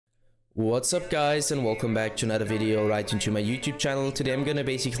What's up guys, and welcome back to another video right into my YouTube channel. Today I'm gonna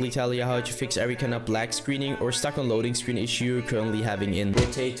basically tell you how to fix every kind of black screening or stuck on loading screen issue you're currently having in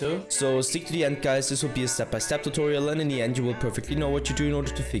Brotato. So stick to the end guys, this will be a step-by-step tutorial, and in the end you will perfectly know what to do in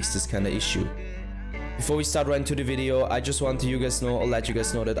order to fix this kind of issue. Before we start right into the video, I just want to let you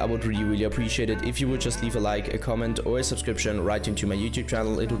guys know that I would really appreciate it if you would just leave a like, a comment or a subscription right into my YouTube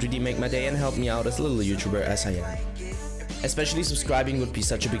channel. It would really make my day and help me out as a little YouTuber as I am. Especially subscribing would be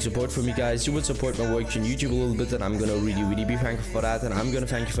such a big support for me guys. You would support my work on YouTube a little bit, and I'm gonna really be thankful for that, and I'm gonna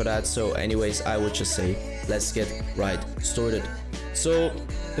thank you for that. So anyways, I would just say let's get right started. So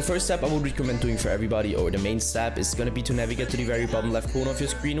the first step I would recommend doing for everybody, or the main step, is gonna be to navigate to the very bottom left corner of your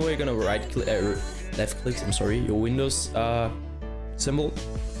screen, where you're gonna left click your Windows symbol,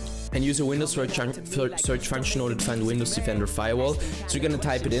 and use a Windows search function in order to find Windows Defender Firewall. So you're gonna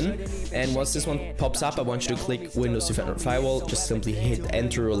type it in, and once this one pops up, I want you to click Windows Defender Firewall. Just simply hit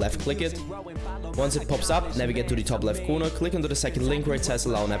enter or left click it. Once it pops up, navigate to the top left corner, click onto the second link where it says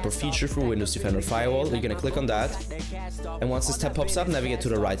allow an app or feature for Windows Defender Firewall. You're gonna click on that, and once this tab pops up, navigate to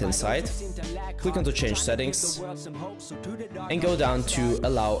the right hand side, click onto change settings, and go down to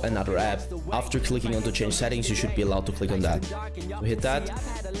allow another app. After clicking onto change settings, you should be allowed to click on that. So hit that,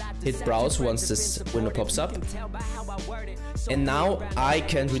 hit browse once this window pops up, and now I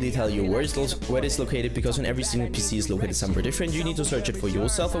can't really tell you where it's located, because on every single PC is located somewhere different. You need to search it for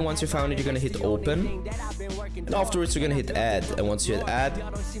yourself, and once you found it, you're gonna hit open, and afterwards you're gonna hit add, and once you hit add,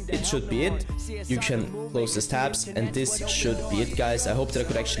 it should be it. You can close these tabs, and this should be it guys. I hope that I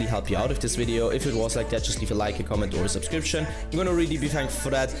could actually help you out with this video. If it was like that, just leave a like, a comment or a subscription. I'm gonna really be thankful for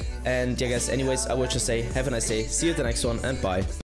that. And yeah guys, anyways, I would just say have a nice day, see you at the next one, and bye.